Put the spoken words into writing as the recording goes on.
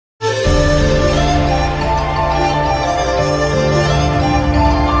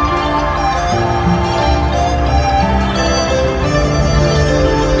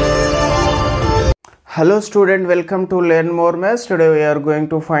Hello student, welcome to Learn More Maths. Today we are going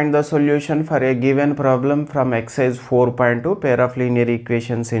to find the solution for a given problem from exercise 4.2 pair of linear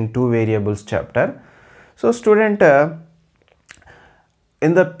equations in two variables chapter. So student,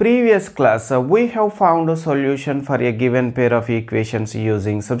 in the previous class we have found a solution for a given pair of equations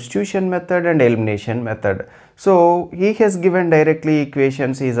using substitution method and elimination method. So he has given directly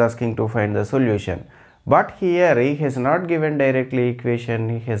equations, he is asking to find the solution. But here he has not given directly equation,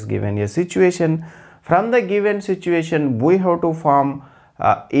 he has given a situation. From the given situation we have to form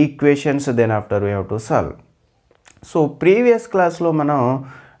equations, then after we have to solve. So previous class lo manam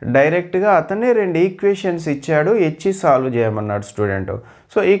direct ga atane rendu equations ichadu ichi solve cheyamannadu student.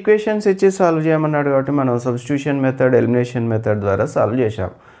 So equations ichi solve cheyamannadu kabatti manam substitution method elimination method dwara solve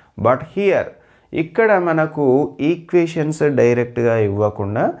chesam. But here ikkada manaku equations direct ga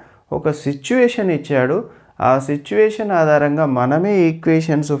ivvakunda oka situation ichadu, aa situation ఆధారంగా మనమే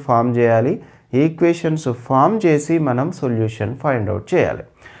equations form చేయాలి. Equations form చేసి మనం solution find out చేయాలి.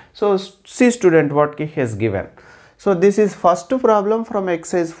 So see student what he has given. So this is first problem from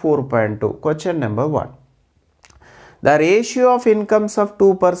exercise 4.2. Question number 1. The ratio of incomes of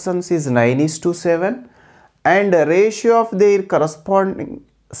two persons is 9:7 and the ratio of their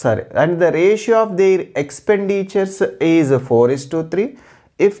ratio of their expenditures is 4:3.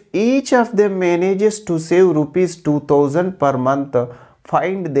 If each of them manages to save rupees 2000 per month,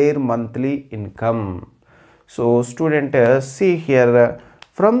 find their monthly income. So student, see here,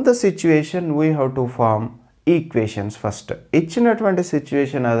 from the situation we have to form equations first. ఇచ్చినటువంటి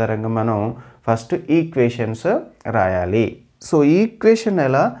situation ఆధారంగా మనం first equations రాయాలి. So equation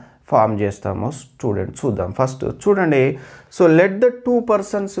ఎలా form చేస్తామో student చూద్దాం. First చూడండి, so let the two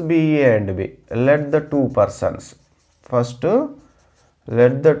persons B A and B. Let the two persons, first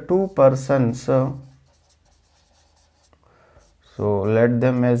let the two persons, so let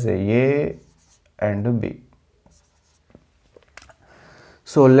them as A and B.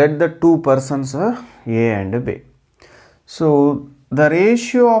 So let the two persons A and B. So the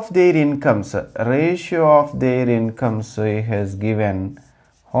ratio of their incomes, he has given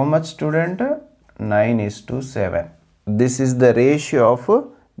how much student? 9:7. This is the ratio of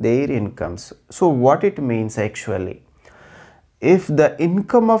their incomes. So what it means actually? If the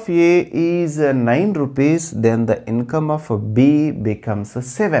income of A is 9 rupees, then the income of B becomes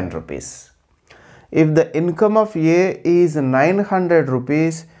 7 rupees. If the income of A is 900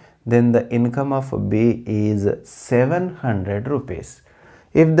 rupees, then the income of B is 700 rupees.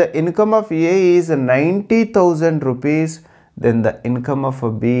 If the income of A is 90,000 rupees, then the income of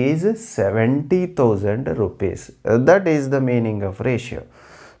B is 70,000 rupees. That is the meaning of ratio.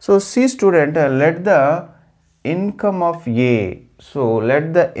 So see student, let the income of A, so let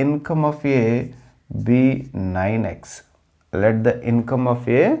the income of A be 9x. Let the income of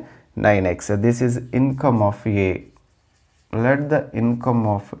A 9x. This is income of A. Let the income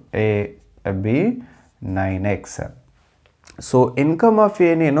of A be 9x. So income of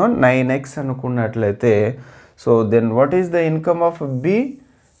A నేను 9x అనుకున్నట్లయితే, so then what is the income of B?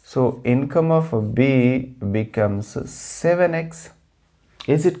 So income of B becomes 7x.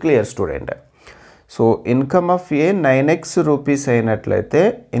 Is it clear student? So income of A 9x rupees అయినట్లయితే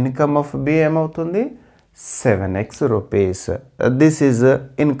income of B ఏమవుతుంది? 7x rupees. This is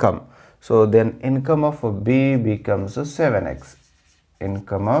income. So then income of B becomes 7x.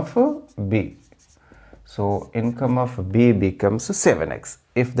 Income of B. So income of B becomes 7x.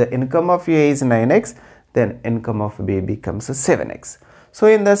 If the income of A is 9x, then income of B becomes 7x. So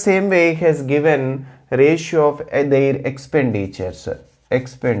in the same way he has given ratio of their expenditures.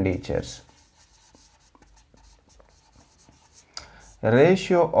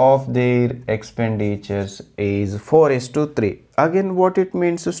 Ratio of their expenditures is 4:3. Again what it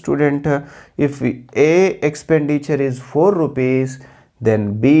means student? If A expenditure is 4 rupees, then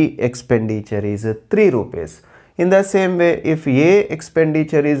B expenditure is 3 rupees. In the same way, if A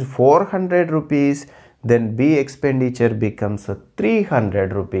expenditure is 400 rupees, then B expenditure becomes 300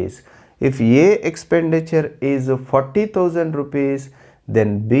 rupees. If A expenditure is 40,000 rupees, then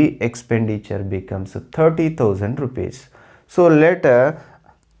B expenditure becomes 30,000 rupees. So let the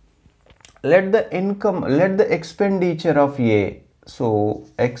expenditure of A, so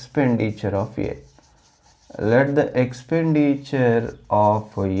expenditure of A, let the expenditure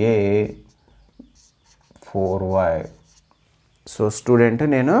of A 4y. So student,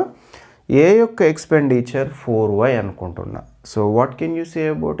 నేను A యొక్క expenditure 4y అనుకుంటున్నా. So what can you say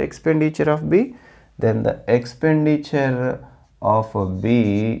about expenditure of B? Then the expenditure of B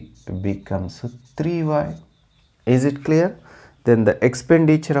becomes 3y. Is it clear? Then the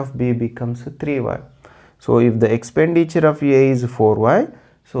expenditure of B becomes 3y. So if the expenditure of A is 4y,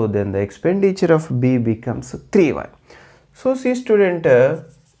 So then the expenditure of B becomes 3y. So see student,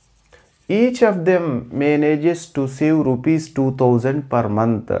 each of them manages to save rupees 2000 per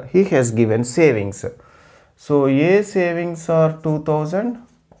month. He has given savings. So A savings are 2000.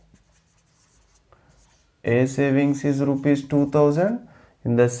 A savings is rupees 2000.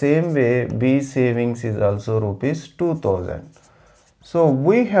 In the same way, B savings is also rupees 2000. So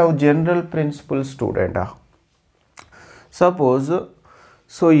we have general principle student. Suppose,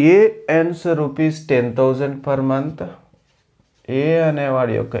 so A earns rupees 10,000 per month. ఏ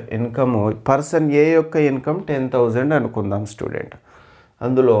అనేవాడి యొక్క income, person ఏ యొక్క income 10,000 అనుకుందాం student.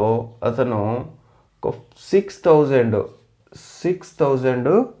 అందులో అతను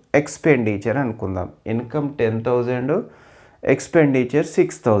 6,000 expenditure అనుకుందాం. Income 10,000, expenditure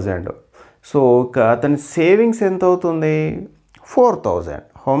 6,000. So అతని savings ఎంత అవుతుంది? 4,000.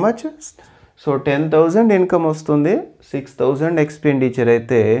 How much? So 10,000 income వస్తుంది, 6,000 ఎక్స్పెండిచర్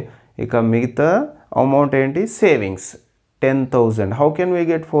అయితే ఇక మిగతా అమౌంట్ ఏంటి? Savings 10,000. How can we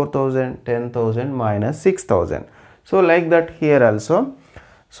get 4,000? 10,000 minus 6,000. So like that here also.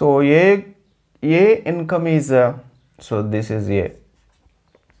 So A income is, so this is A.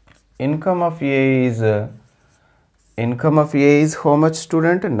 Income of A is how much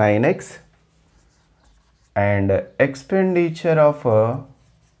student? 9x. And expenditure of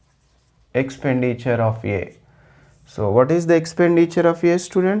A. So what is the expenditure of A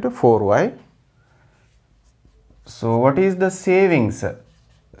student? 4y. So what is the savings?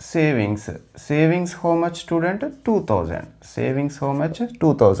 Savings how much student? 2000. Savings how much?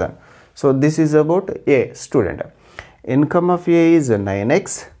 2000. So this is about A student. Income of A is 9x.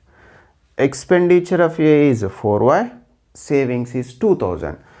 Expenditure of A is 4y. Savings is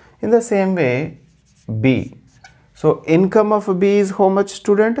 2000. In the same way, B. So income of B is how much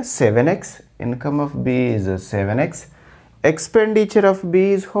student? 7x. Income of B is 7x. Expenditure of B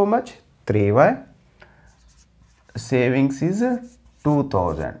is how much? 3y. Savings is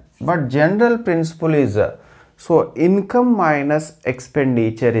 2000. But general principle is, so income minus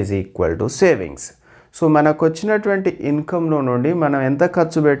expenditure is equal to savings. So మనకు వచ్చినటువంటి ఇన్కమ్లో నుండి మనం ఎంత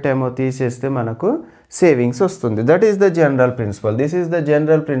ఖర్చు పెట్టామో తీసేస్తే మనకు savings వస్తుంది. That is the general principal. This is the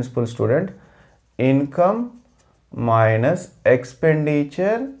general principal student. Income minus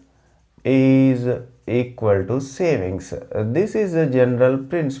expenditure is equal to savings. This is the general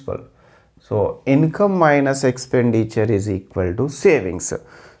principal. So income minus expenditure is equal to savings.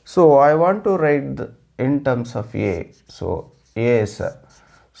 So I want to write in terms of A. So yes,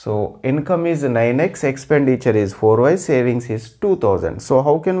 so income is 9x, expenditure is 4y, savings is 2000. So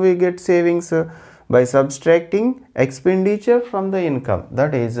how can we get savings? By subtracting expenditure from the income.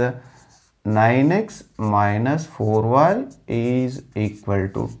 That is 9x minus 4y is equal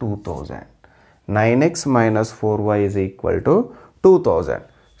to 2000. 9x minus 4y is equal to 2000.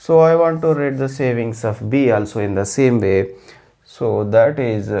 So I want to write the savings of B also in the same way. So that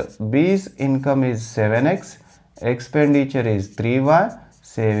is B's income is 7x, expenditure is 3y,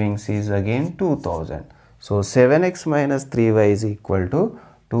 savings is again 2000. So 7x minus 3y is equal to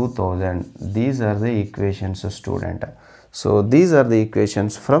 2000. These are the equations, student. So these are the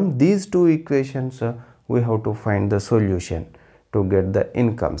equations. From these two equations we have to find the solution to get the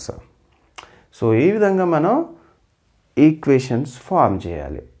incomes. So ఈ విధంగా మనం equations form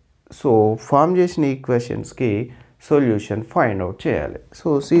చేయాలి. So form చేసిన ఈక్వేషన్స్కి solution find out చేయాలి. So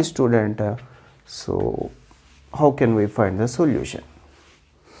C student, so how can we find the solution?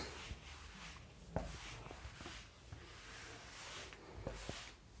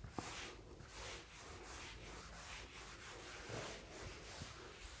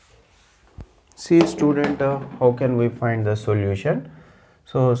 C student, how can we find the solution?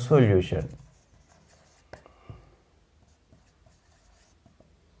 So solution,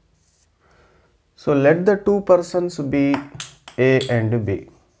 so let the two persons be A and B.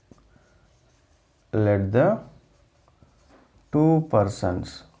 Let the two persons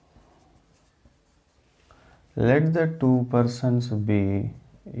be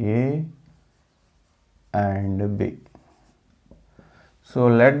A and B. So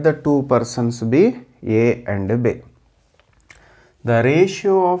let the two persons be A and B. The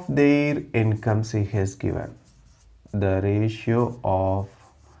ratio of their incomes he has given. The ratio of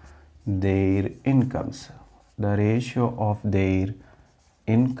their incomes. The ratio of their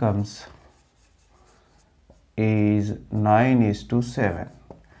incomes is 9:7.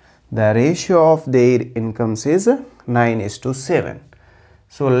 The ratio of their incomes is 9:7.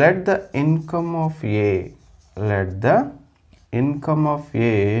 So let the income of A, let the income of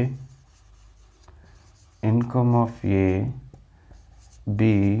A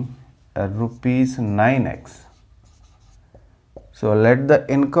be rupees 9x. So let the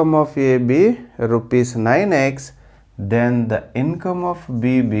income of A be rupees 9x, then the income of B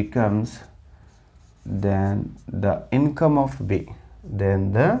becomes, then the income of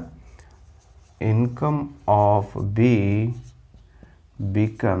B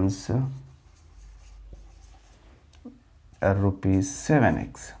becomes rupees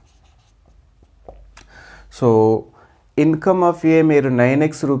 7x. So income of A మీరు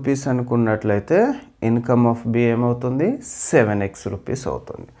 9x rupees అనుకున్నట్లయితే income of B ఏమవుతుంది 7x rupees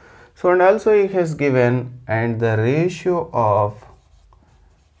అవుతుంది. So and also he has given and the ratio of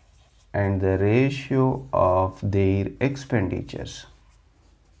their expenditures,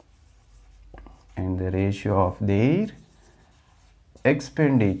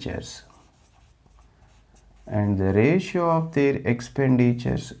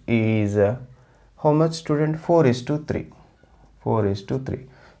 is how much, student? 4:3.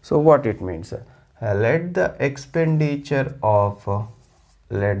 So what it means? Let the expenditure of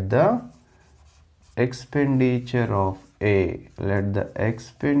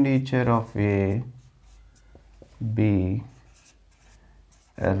A be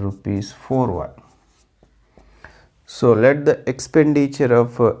rupees 4y. So let the expenditure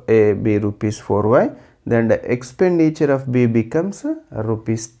of A be rupees 4y, then the expenditure of B becomes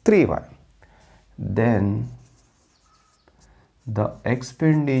rupees 3y. Then the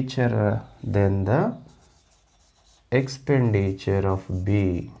expenditure of B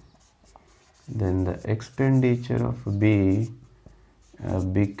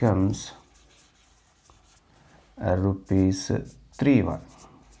becomes rupees 3y.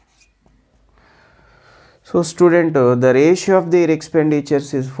 So student, the ratio of their expenditures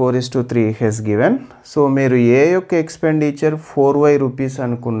is 4:3 has given. So మీరు A యొక్క expenditure 4y rupees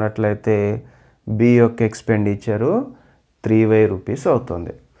అనుకున్నట్లయితే B యొక్క expenditure 3y rupees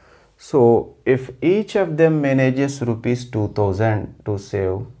అవుతుంది. So if each of them manages rupees 2000 to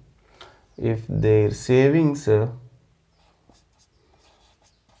save, if their savings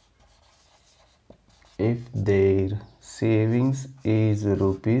is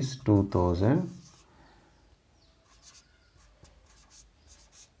rupees 2000,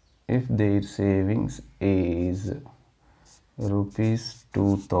 if their savings is rupees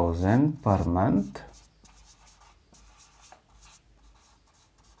 2000 per month,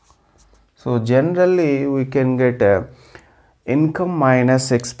 so generally we can get income minus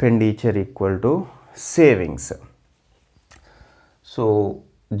expenditure equal to savings. So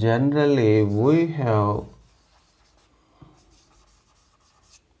generally we have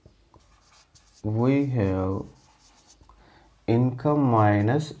income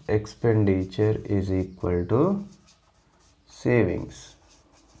minus expenditure is equal to savings.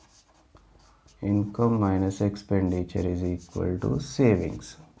 Income minus expenditure is equal to savings.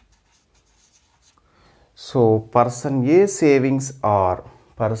 So person A savings are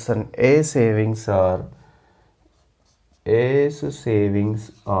A's savings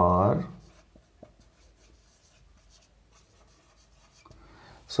are,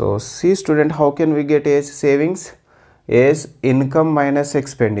 so see student, how can we get A's savings? A's income minus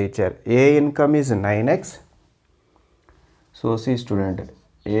expenditure. A income is 9x. So see student,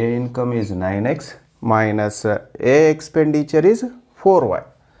 A income is 9x minus A expenditure is 4y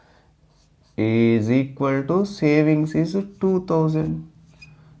is equal to savings is 2000.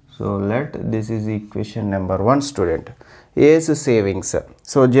 So let this is equation number 1, student. A's savings.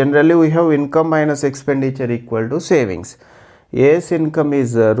 So generally we have income minus expenditure equal to savings. A's income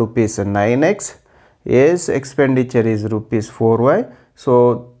is rupees 9x. A's expenditure is rupees 4y. So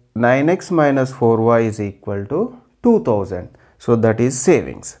 9x minus 4y is equal to 2000. So that is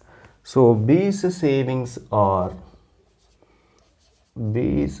savings. So B's savings are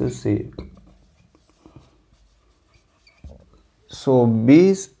so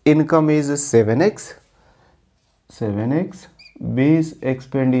B's income is 7x. B's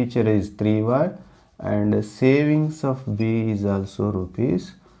expenditure is 3y, and savings of B is also rupees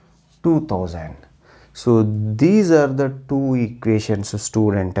 2000. So these are the two equations,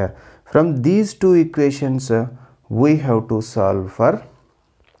 student. From these two equations we have to solve for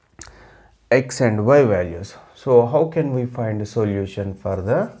x and y values. So how can we find a solution for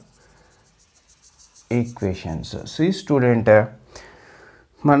the equations? See student,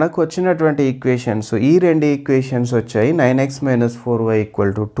 మనకు వచ్చినటువంటి equations ఈ రెండు equations వచ్చాయి. 9x minus 4y equal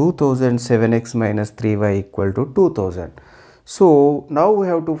to 2000, 7x minus 3y equal to 2000. So now we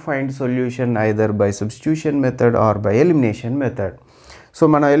have to find solution either by substitution method or by elimination method. So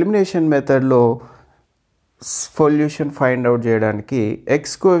మన elimination method లో solution find out చేయడానికి x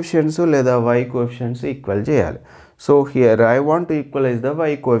coefficients లేదా y coefficients equal చేయాలి. So here I want to equalize the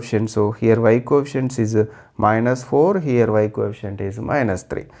y coefficient. So here y coefficient is minus 4, here y coefficient is minus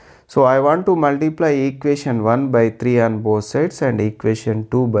 3. So I want to multiply equation 1 by 3 on both sides and equation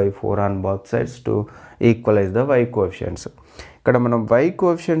 2 by 4 on both sides to equalize the y coefficients. ఇక్కడ మనం y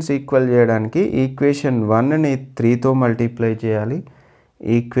coefficients equal చేయడానికి equation 1ని 3తో multiply చేయాలి,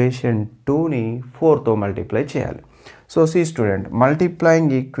 equation 2ని 4తో multiply చేయాలి. So see student,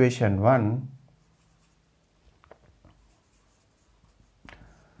 multiplying equation 1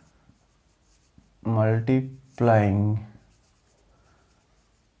 multiplying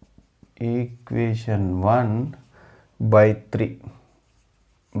equation 1 by 3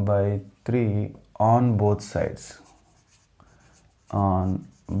 on both sides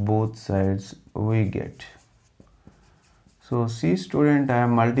we get. So see student, I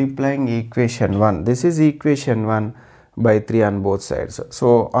am multiplying equation 1. This is equation 1 by 3 on both sides. So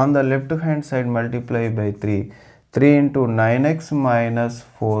on the left hand side multiply by 3 into 9x minus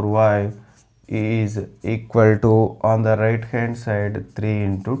 4y is equal to, on the right hand side, 3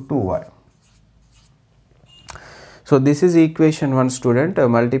 into 2y. So this is equation 1 student,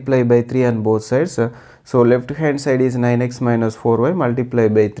 multiply by 3 on both sides. So left hand side is 9x minus 4y, multiply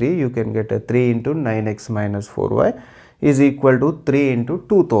by 3, you can get a 3 into 9x minus 4y is equal to 3 into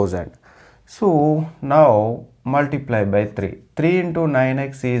 2000. So now multiply by 3. 3 into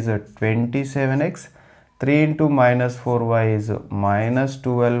 9x is 27x, 3 into minus 4y is minus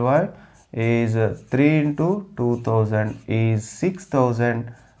 12y, is 3 into 2000 is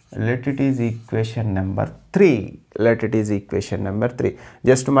 6000. Let it is equation number 3. Let it is equation number 3.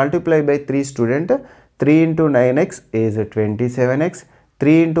 Just multiply by 3 student. 3 into 9x is 27x,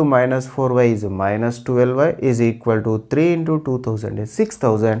 3 into minus 4y is minus 12y is equal to 3 into 2000 is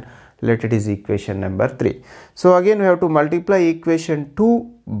 6000. Let it is equation number 3. So again we have to multiply equation 2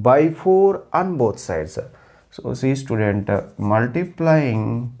 by 4 on both sides. So see student, multiplying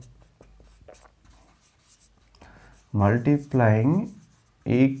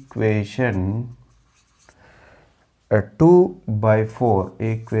equation 2 by 4,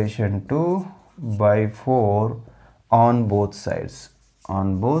 equation 2 by 4 on both sides.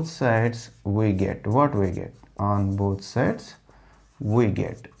 On both sides we get what we get. On both sides we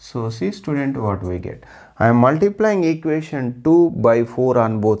get. So see student, what we get. I am multiplying equation 2 by 4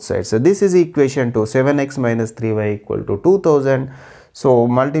 on both sides. So this is equation 2, 7x minus 3y equal to 2000. So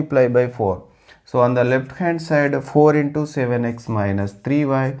multiply by 4. So on the left hand side 4 into 7x minus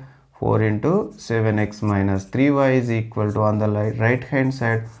 3y, 4 into 7x minus 3y is equal to, on the right hand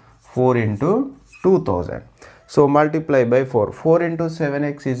side, 4 into 2000. So multiply by 4. 4 into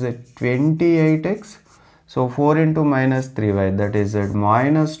 7x is 28x. So 4 into minus 3y, that is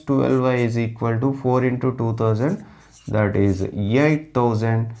minus 12y is equal to 4 into 2000, that is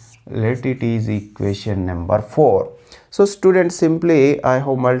 8000. Let it is equation number 4. So students, simply I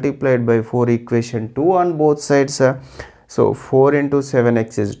have multiplied by 4 equation 2 on both sides. So 4 into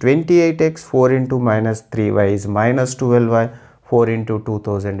 7x is 28x, 4 into minus 3y is minus 12y, 4 into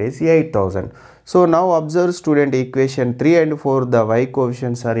 2000 is 8000. So now observe student, equation 3 and 4, the y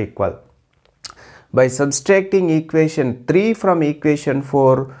coefficients are equal. By subtracting equation 3 from equation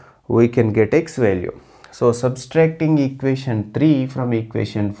 4, we can get x value. So subtracting equation 3 from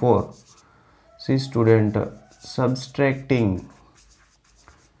equation 4, see student, subtracting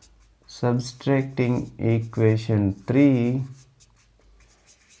equation 3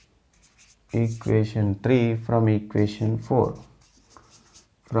 from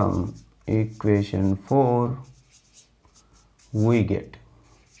equation 4, we get.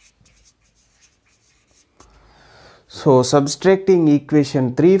 So subtracting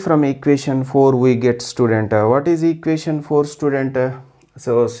equation 3 from equation 4, we get student, what is equation 4 student?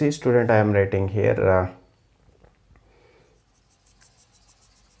 So see student, I am writing here.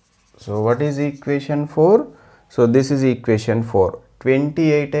 So what is equation 4? So this is equation 4,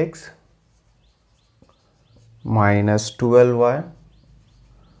 28x minus 12y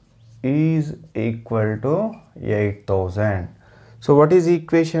is equal to 8000. So what is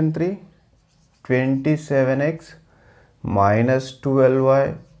equation 3? 27x minus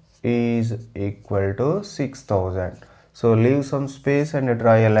 12y is equal to 6000. So leave some space and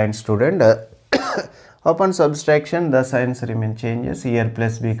draw a line student. Upon subtraction, the signs remain changes. Here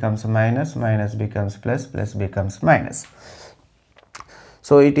plus becomes minus, minus becomes plus, plus becomes minus.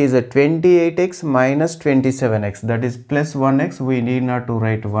 So it is a 28x minus 27x, that is plus 1x. We need not to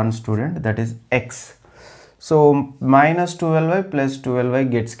write 1 student, that is x. So minus 12y plus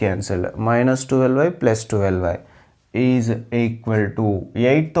 12y gets cancelled. Minus 12y plus 12y is equal to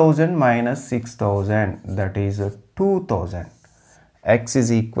 8000 minus 6000, that is 2000. X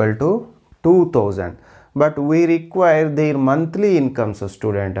is equal to 2000. but we require their monthly incomes,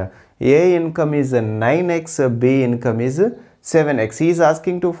 student. A income is 9x, B income is 7x. He is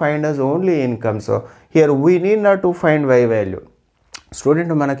asking to find us only income. So here we need not to find y value.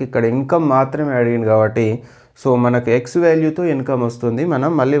 Student మనకి ఇక్కడ income మాత్రమే అడిగింది కాబట్టి so మనకు X వాల్యూతో income వస్తుంది,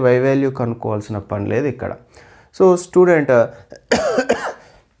 మనం మళ్ళీ y value కనుక్కోవాల్సిన పని లేదు ఇక్కడ. So student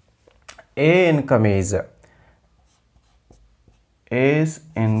A income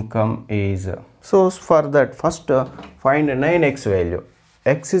is so for that first find 9x value.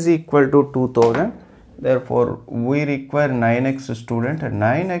 X is equal to 2000, therefore we require 9x, student.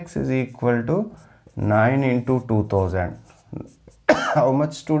 9x is equal to 9 into 2000. How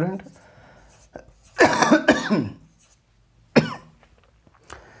much, student?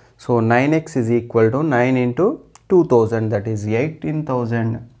 So 9x is equal to 9 into 2000, that is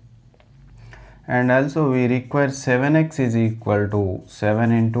 18,000. And also we require 7x is equal to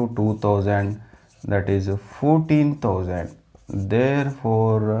 7 into 2000, that is 14,000.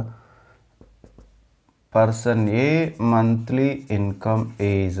 Therefore person A monthly income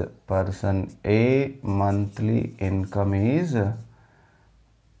is person A monthly income is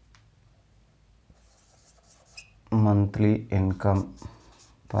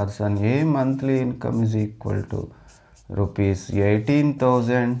person A monthly income is equal to rupees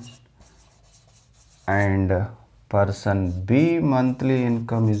 18,000 and person B monthly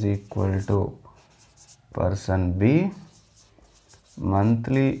income is equal to person B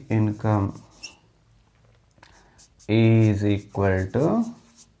monthly income is equal to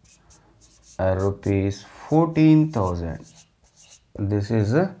rupees 14,000. This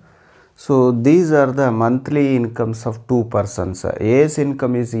is so these are the monthly incomes of two persons. A's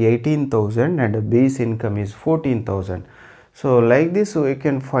income is 18,000 and B's income is 14,000. So like this we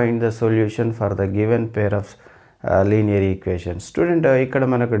can find the solution for the given pair of linear equations. Student ఇక్కడ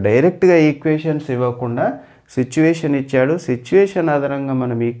మనకు డైరెక్ట్గా equations ఇవ్వకుండా situation ఇచ్చాడు, situation ఆధారంగా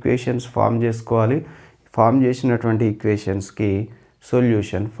మనం equations form చేసుకోవాలి, form చేసినటువంటి ఈక్వేషన్స్కి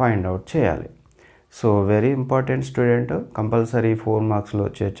solution find out చేయాలి. So very important student, compulsory 4 మార్క్స్లో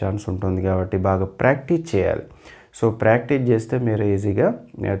వచ్చే ఛాన్స్ ఉంటుంది కాబట్టి బాగా ప్రాక్టీస్ చేయాలి. సో ప్రాక్టీస్ చేస్తే మీరు ఈజీగా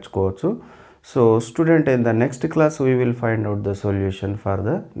నేర్చుకోవచ్చు. So student in the next class we will find out the solution for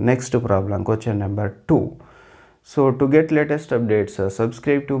the next problem, question number 2. So to get latest updates,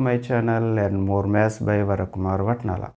 subscribe to my channel Learn More Maths by Vara Kumar Vatnala.